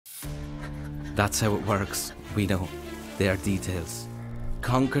That's how it works, we know. They are details.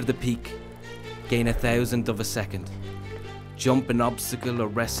 Conquer the peak, gain 1,000th of a second, jump an obstacle or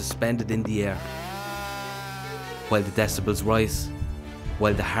rest suspended in the air. While the decibels rise,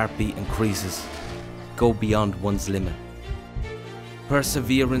 while the heartbeat increases, go beyond one's limit.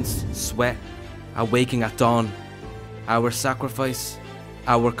 Perseverance, sweat, awaking at dawn, our sacrifice,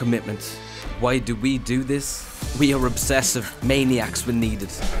 our commitment. Why do we do this? We are obsessive maniacs when needed.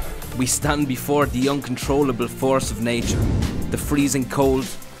 We stand before the uncontrollable force of nature, the freezing cold,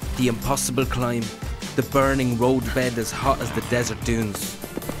 the impossible climb, the burning roadbed as hot as the desert dunes.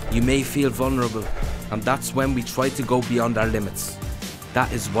 You may feel vulnerable, and that's when we try to go beyond our limits.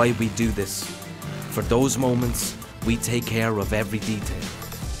 That is why we do this. For those moments, we take care of every detail.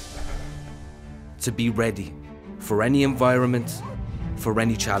 To be ready for any environment, for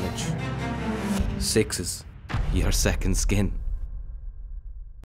any challenge. SIXS, your second skin.